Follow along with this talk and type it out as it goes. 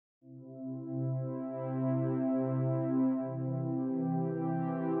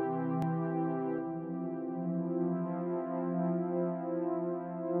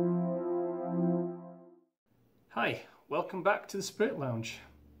Welcome back to the Spirit Lounge.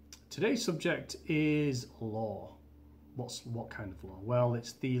 Today's subject is law. What kind of law? Well,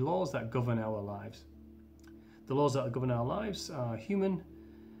 it's the laws that govern our lives. The laws that govern our lives are human,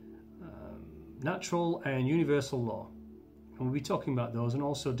 natural and universal law. And we'll be talking about those and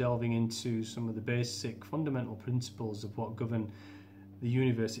also delving into some of the basic fundamental principles of what govern the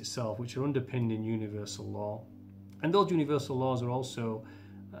universe itself, which are underpinned in universal law. And those universal laws are also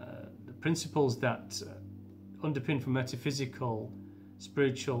the principles that underpin from metaphysical,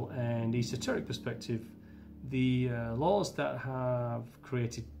 spiritual and esoteric perspective the laws that have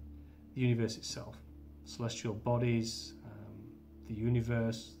created the universe itself. Celestial bodies, the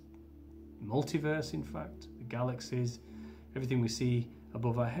universe, multiverse in fact, the galaxies, everything we see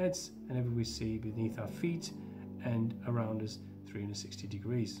above our heads and everything we see beneath our feet and around us 360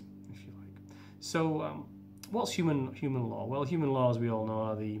 degrees, if you like. So what's human law? Well, human laws, we all know,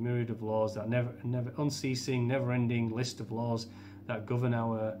 are the myriad of laws that never unceasing, never-ending list of laws that govern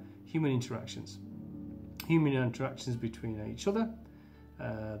our human interactions. Human interactions between each other,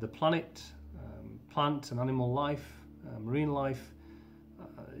 the planet, plant and animal life, marine life.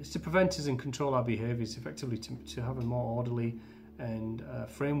 It's to prevent us and control our behaviours, effectively to have a more orderly and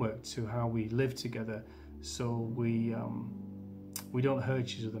framework to how we live together, so we don't hurt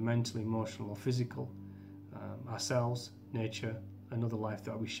each other mentally, emotional or physical, ourselves, nature, another life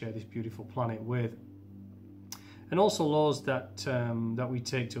that we share this beautiful planet with. And also laws that we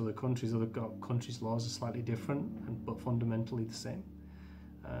take to other countries. Other countries' laws are slightly different, but fundamentally the same,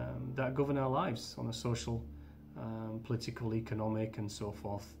 that govern our lives on a social, political, economic and so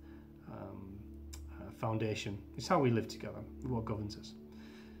forth foundation. It's how we live together, what governs us.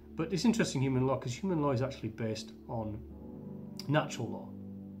 But it's interesting, human law, because human law is actually based on natural law.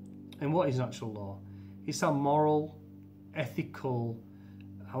 And what is natural law? It's our moral, ethical,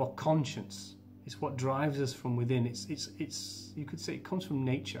 our conscience. It's what drives us from within. It's you could say it comes from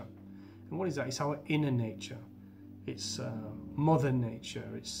nature. And what is that? It's our inner nature. It's mother nature.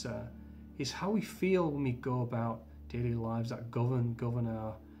 It's how we feel when we go about daily lives that govern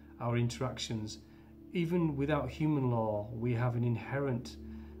our interactions. Even without human law, we have an inherent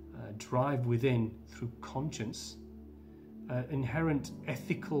drive within through conscience, inherent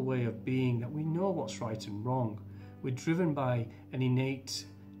ethical way of being, that we know what's right and wrong. We're driven by an innate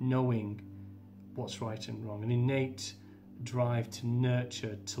knowing what's right and wrong, an innate drive to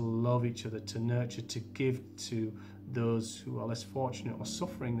nurture, to love each other, to nurture, to give to those who are less fortunate or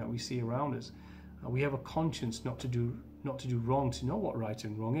suffering that we see around us. We have a conscience not to do wrong, to know what right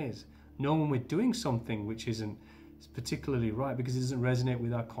and wrong is. Know when we're doing something which isn't particularly right because it doesn't resonate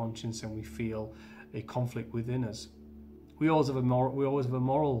with our conscience and we feel a conflict within us. We always have a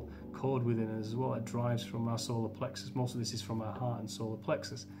moral code within us as well that drives from our solar plexus. Most of this is from our heart and solar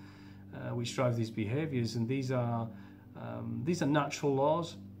plexus, which drive these behaviors. And these are natural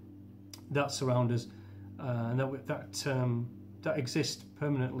laws that surround us and that exist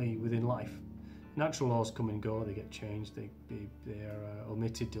permanently within life. Natural laws come and go, they get changed, they are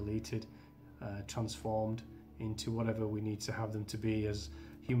omitted, deleted, transformed into whatever we need to have them to be as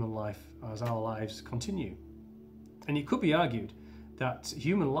human life, as our lives continue. And it could be argued that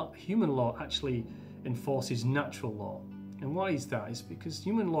human law actually enforces natural law. And why is that? It's because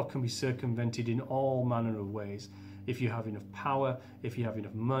human law can be circumvented in all manner of ways. If you have enough power, if you have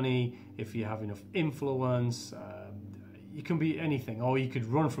enough money, if you have enough influence, it can be anything. Or you could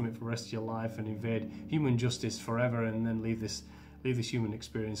run from it for the rest of your life and invade human justice forever and then leave this human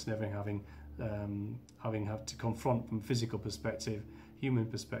experience never having had to confront from a physical perspective, human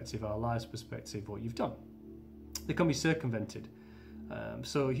perspective, our lives perspective, what you've done. They can be circumvented.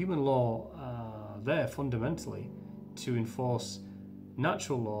 So human law are there fundamentally to enforce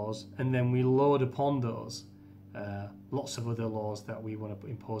natural laws, and then we load upon those lots of other laws that we want to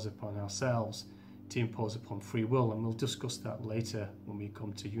impose upon ourselves, to impose upon free will, and we'll discuss that later when we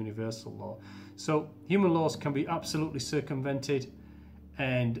come to universal law. So human laws can be absolutely circumvented,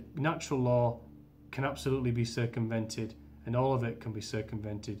 and natural law can absolutely be circumvented, and all of it can be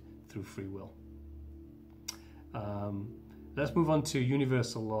circumvented through free will. Let's move on to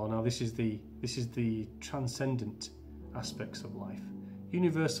universal law. Now this is the transcendent aspects of life.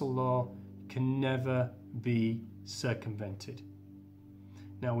 Universal law can never be circumvented.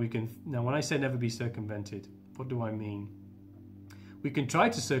 Now when I say never be circumvented, what do I mean? We can try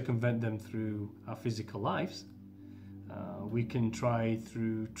to circumvent them through our physical lives. We can try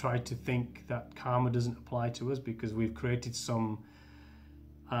to think that karma doesn't apply to us because we've created some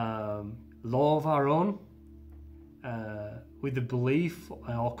law of our own, with the belief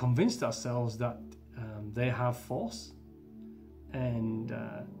or convinced ourselves that they have force and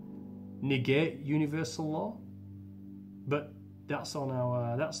negate universal law. But that's on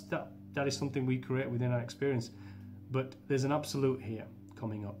our that is something we create within our experience. But there's an absolute here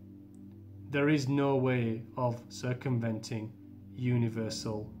coming up. There is no way of circumventing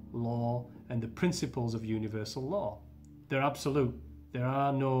universal law and the principles of universal law. They're absolute. There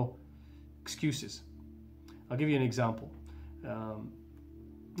are no excuses. I'll give you an example.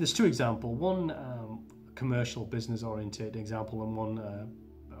 There's two examples. One commercial, business-oriented example, and one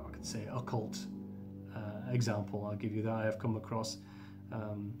I could say occult example. I'll give you that I have come across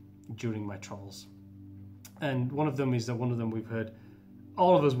during my travels. And one of them is that one of them we've heard.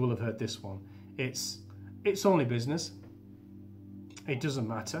 All of us will have heard this one. It's only business. It doesn't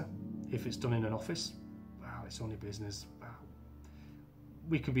matter if it's done in an office. Well, it's only business.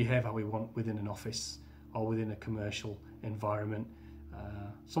 We can behave how we want within an office or within a commercial environment.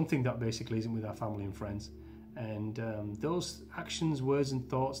 Something that basically isn't with our family and friends. And those actions, words and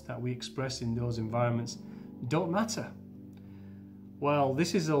thoughts that we express in those environments don't matter. Well,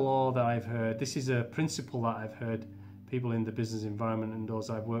 this is a law that I've heard. This is a principle that I've heard people in the business environment and those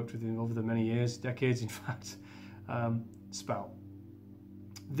I've worked with over the many years, decades in fact, spout.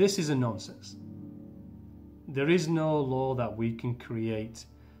 This is a nonsense. There is no law that we can create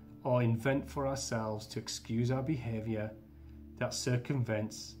or invent for ourselves to excuse our behavior that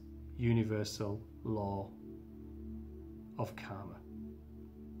circumvents universal law of karma.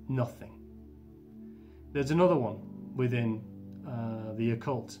 Nothing. There's another one within the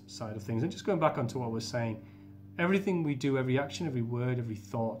occult side of things. And just going back onto what we're saying, everything we do, every action, every word, every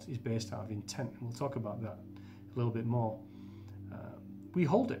thought is based out of intent. And we'll talk about that a little bit more. We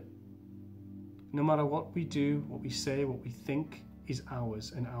hold it. No matter what we do, what we say, what we think is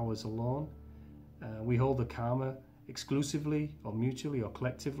ours and ours alone. We hold the karma exclusively or mutually or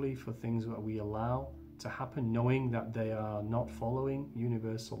collectively for things that we allow to happen, knowing that they are not following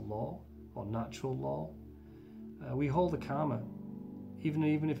universal law or natural law. We hold the karma,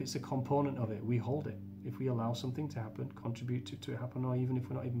 even if it's a component of it, we hold it. If we allow something to happen, contribute to it happen, or even if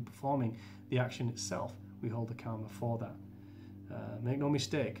we're not even performing the action itself, we hold the karma for that. Make no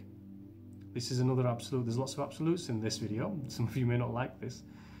mistake, this is another absolute. There's lots of absolutes in this video. Some of you may not like this,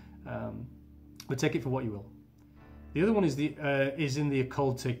 but take it for what you will. The other one is in the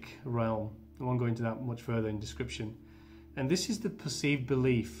occultic realm. I won't go into that much further in description. And this is the perceived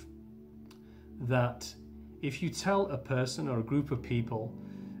belief that if you tell a person or a group of people,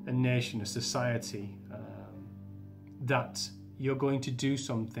 a nation, a society, that you're going to do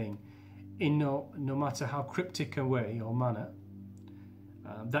something in no matter how cryptic a way or manner,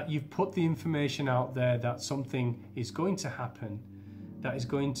 that you've put the information out there that something is going to happen that is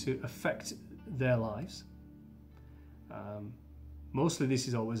going to affect their lives. Mostly this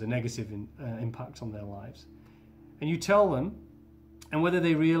is always a negative impact on their lives. And you tell them, and whether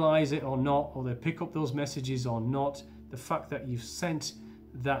they realize it or not, or they pick up those messages or not, the fact that you've sent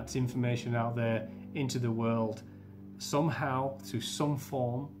that information out there into the world somehow, through some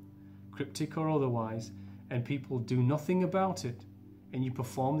form, cryptic or otherwise, and people do nothing about it, and you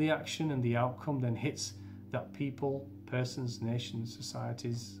perform the action and the outcome then hits that people, persons, nations,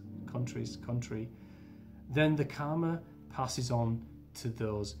 societies, country, then the karma passes on to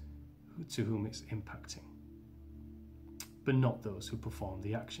those to whom it's impacting, but not those who perform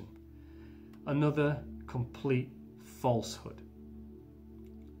the action. Another complete falsehood.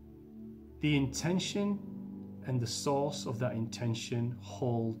 The intention and the source of that intention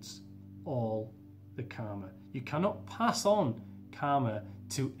holds all the karma. You cannot pass on karma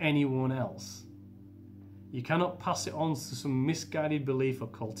to anyone else. You cannot pass it on to some misguided belief,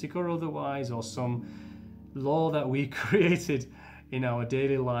 occultic or otherwise, or some law that we created in our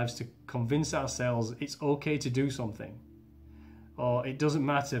daily lives to convince ourselves it's okay to do something, or it doesn't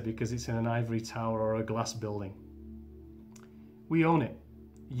matter because it's in an ivory tower or a glass building. We own it.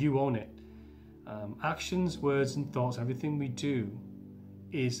 You own it. Actions, words and thoughts, everything we do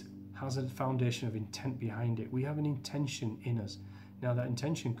has a foundation of intent behind it. We have an intention in us. Now that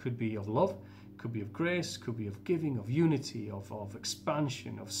intention could be of love, could be of grace, could be of giving, of unity, of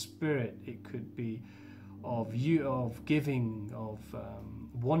expansion, of spirit. It could be of giving, of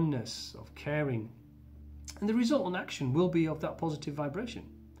oneness, of caring. And the resultant action will be of that positive vibration.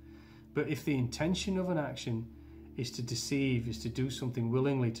 But if the intention of an action is to deceive, is to do something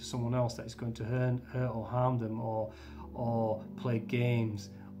willingly to someone else that is going to hurt or harm them, or play games,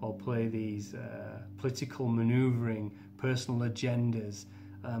 or play these political maneuvering, personal agendas,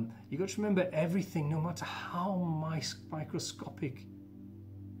 you've got to remember everything, no matter how microscopic,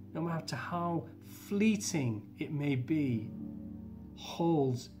 no matter how fleeting it may be,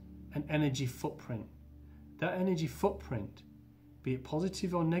 holds an energy footprint. That energy footprint, be it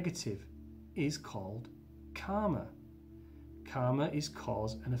positive or negative, is called karma. Karma is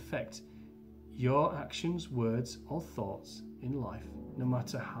cause and effect. Your actions, words, or thoughts in life, no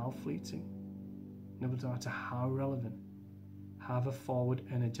matter how fleeting, no matter how relevant, have a forward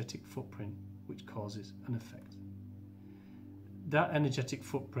energetic footprint which causes an effect. That energetic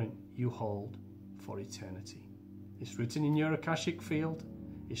footprint you hold for eternity. It's written in your Akashic field,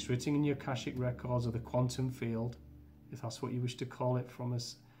 it's written in your Akashic records, or the quantum field, if that's what you wish to call it from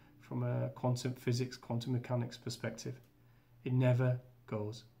a quantum physics, quantum mechanics perspective. It never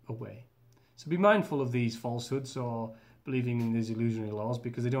goes away. So be mindful of these falsehoods or believing in these illusionary laws,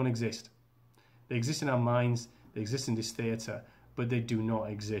 because they don't exist. They exist in our minds, they exist in this theatre, but they do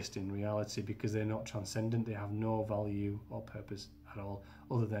not exist in reality because they're not transcendent. They have no value or purpose at all,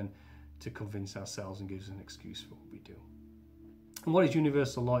 other than to convince ourselves and give us an excuse for what we do. And what is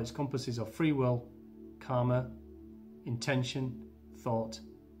universal law? It's composites of free will, karma, intention, thought,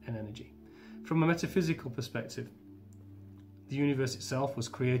 and energy. From a metaphysical perspective, the universe itself was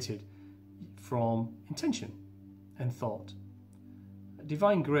created from intention and thought.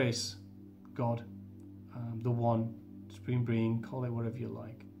 Divine grace, God, the one, supreme being, call it whatever you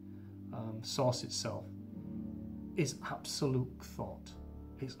like, source itself, is absolute thought.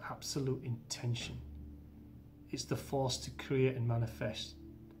 It's absolute intention. It's the force to create and manifest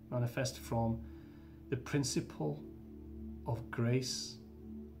from the principle of grace,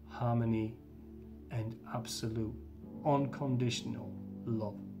 harmony, and absolute unconditional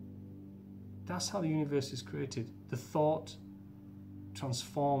love. That's how the universe is created. The thought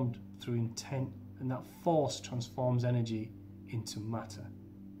transformed through intent, and that force transforms energy into matter.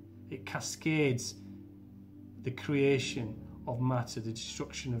 It cascades the creation of matter, the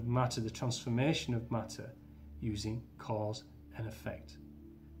destruction of matter, the transformation of matter using cause and effect.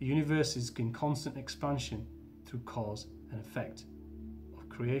 The universe is in constant expansion through cause and effect of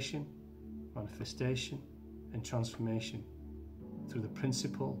creation, manifestation, and transformation through the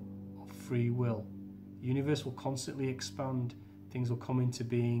principle of free will. The universe will constantly expand, things will come into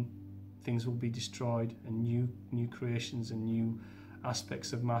being, things will be destroyed, and new creations and new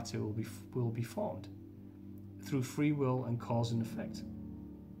aspects of matter will be formed through free will and cause and effect.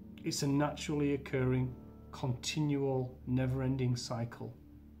 It's a naturally occurring, continual, never-ending cycle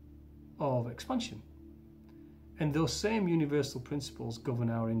of expansion. And those same universal principles govern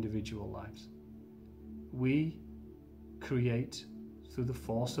our individual lives. We create through the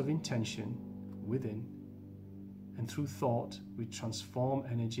force of intention within, and through thought we transform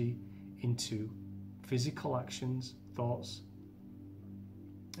energy into physical actions, thoughts,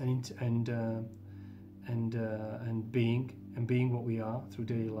 and being what we are through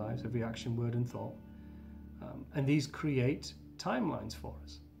daily lives, every action, word, and thought. And these create timelines for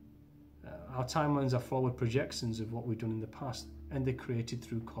us. Our timelines are forward projections of what we've done in the past, and they're created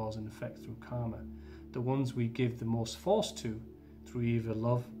through cause and effect, through karma. The ones we give the most force to through either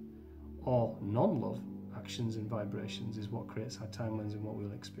love or non-love actions and vibrations is what creates our timelines and what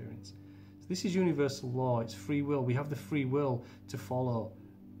we'll experience. So this is universal law. It's free will. We have the free will to follow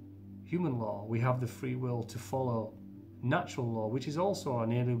human law. We have the free will to follow natural law, which is also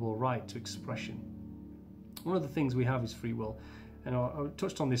an inalienable right to expression. One of the things we have is free will, and I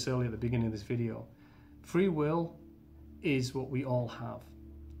touched on this earlier at the beginning of this video. Free will is what we all have,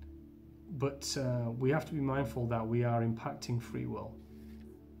 but we have to be mindful that we are impacting free will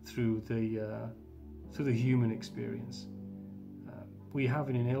through the human experience. We have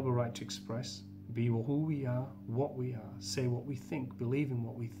an inalienable right to express, be who we are, what we are, say what we think, believe in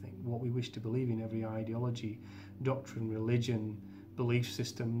what we think, what we wish to believe in, every ideology, doctrine, religion, belief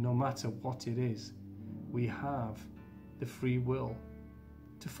system, no matter what it is. We have the free will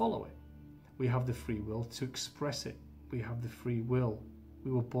to follow it. We have the free will to express it. We have the free will.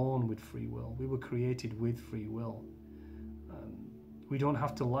 We were born with free will. We were created with free will. We don't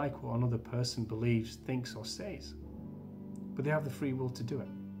have to like what another person believes, thinks, or says, but they have the free will to do it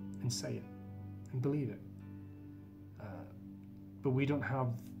and say it and believe it. But we don't have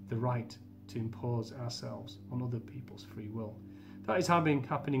the right to impose ourselves on other people's free will. That is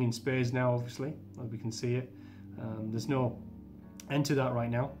happening in spades now, obviously, as we can see it. There's no end to that right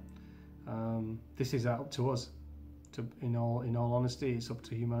now. This is up to us. In all honesty, it's up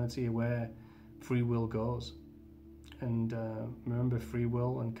to humanity where free will goes. And remember, free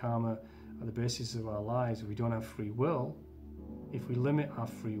will and karma are the basis of our lives. If we don't have free will, if we limit our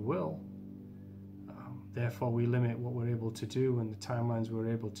free will, therefore we limit what we're able to do and the timelines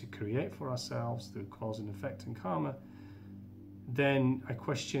we're able to create for ourselves through cause and effect and karma, then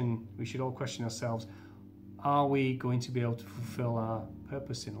we should all question ourselves, are we going to be able to fulfill our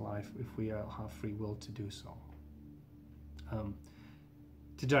purpose in life if we have free will to do so?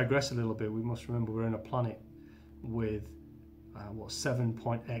 To digress a little bit, we must remember we're on a planet with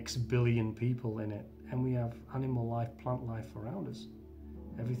 7.x billion people in it, and we have animal life, plant life around us.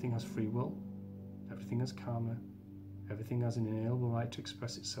 Everything has free will, everything has karma, everything has an inalienable right to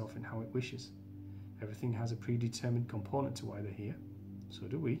express itself in how it wishes. Everything has a predetermined component to why they're here, so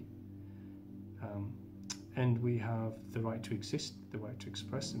do we. And we have the right to exist, the right to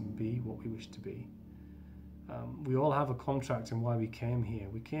express and be what we wish to be. We all have a contract in why we came here.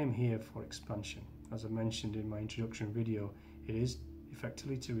 We came here for expansion. As I mentioned in my introduction video, it is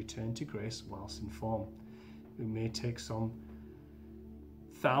effectively to return to grace whilst in form. We may take some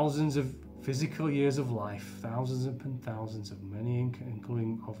thousands of physical years of life, thousands and thousands of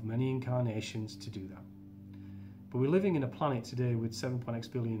including of many incarnations to do that. But we're living in a planet today with 7.x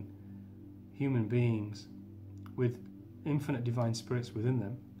billion human beings with infinite divine spirits within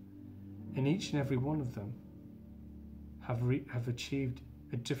them, and each and every one of them have achieved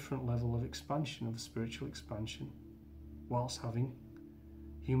a different level of expansion, of spiritual expansion, whilst having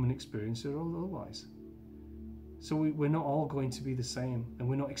human experience or otherwise. So we're not all going to be the same, and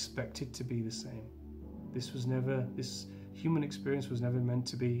we're not expected to be the same. This human experience was never meant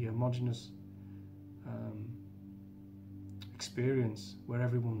to be a homogeneous experience where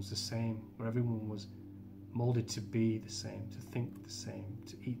everyone was the same, where everyone was molded to be the same, to think the same,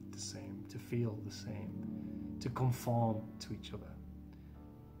 to eat the same, to feel the same, to conform to each other.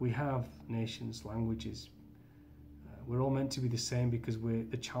 We have nations, languages. We're all meant to be the same because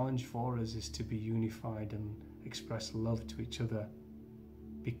the challenge for us is to be unified and express love to each other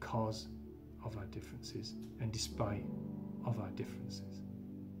because of our differences and despite of our differences.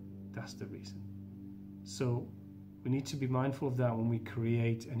 That's the reason. So we need to be mindful of that when we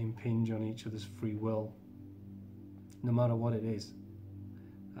create and impinge on each other's free will, no matter what it is.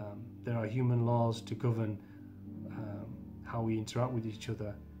 There are human laws to govern how we interact with each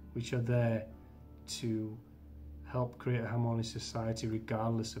other, which are there to help create a harmonious society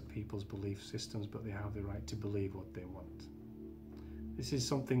regardless of people's belief systems, but they have the right to believe what they want. This is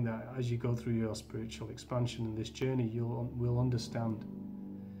something that as you go through your spiritual expansion in this journey, will understand.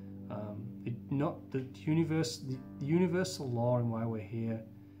 The universal law and why we're here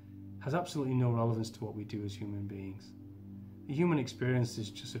has absolutely no relevance to what we do as human beings. The human experience is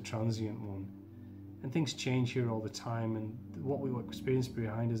just a transient one, and things change here all the time, and what we experience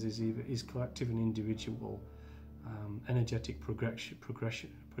behind us is collective and individual energetic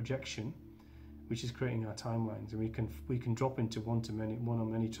projection, which is creating our timelines, and we can drop into one or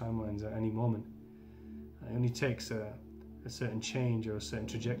many timelines at any moment. It only takes a certain change or a certain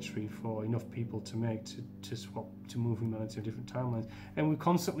trajectory for enough people to make to swap, to move humanity to different timelines, and we're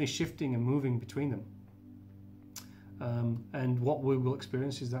constantly shifting and moving between them. And what we will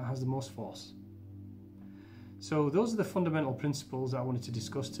experience is that has the most force. So those are the fundamental principles that I wanted to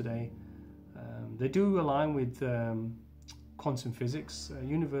discuss today. They do align with quantum physics.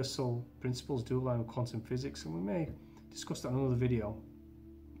 Universal principles do align with quantum physics, and we may discuss that in another video,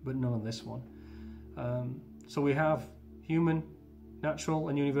 but not on this one. So we have human, natural,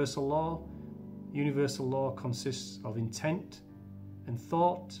 and universal law. Universal law consists of intent and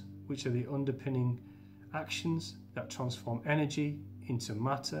thought, which are the underpinning actions that transform energy into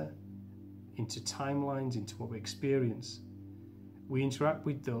matter, into timelines, into what we experience. We interact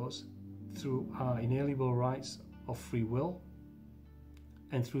with those through our inalienable rights of free will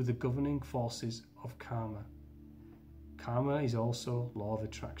and through the governing forces of karma. Karma is also law of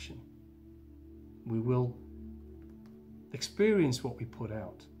attraction. We will experience what we put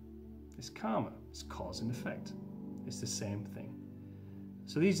out. It's karma, it's cause and effect. It's the same thing.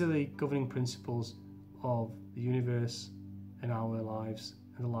 So these are the governing principles of the universe and our lives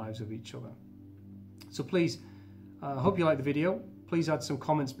and the lives of each other. So please, I hope you like the video. Please add some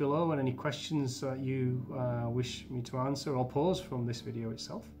comments below and any questions that you wish me to answer or pose from this video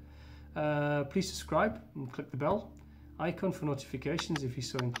itself. Please subscribe and click the bell icon for notifications if you're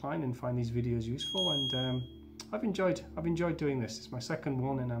so inclined and find these videos useful. And I've enjoyed doing this. It's my second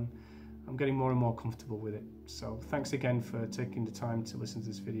one, and I'm getting more and more comfortable with it. So thanks again for taking the time to listen to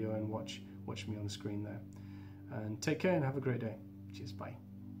this video and watch me on the screen there. And take care and have a great day. Cheers, bye.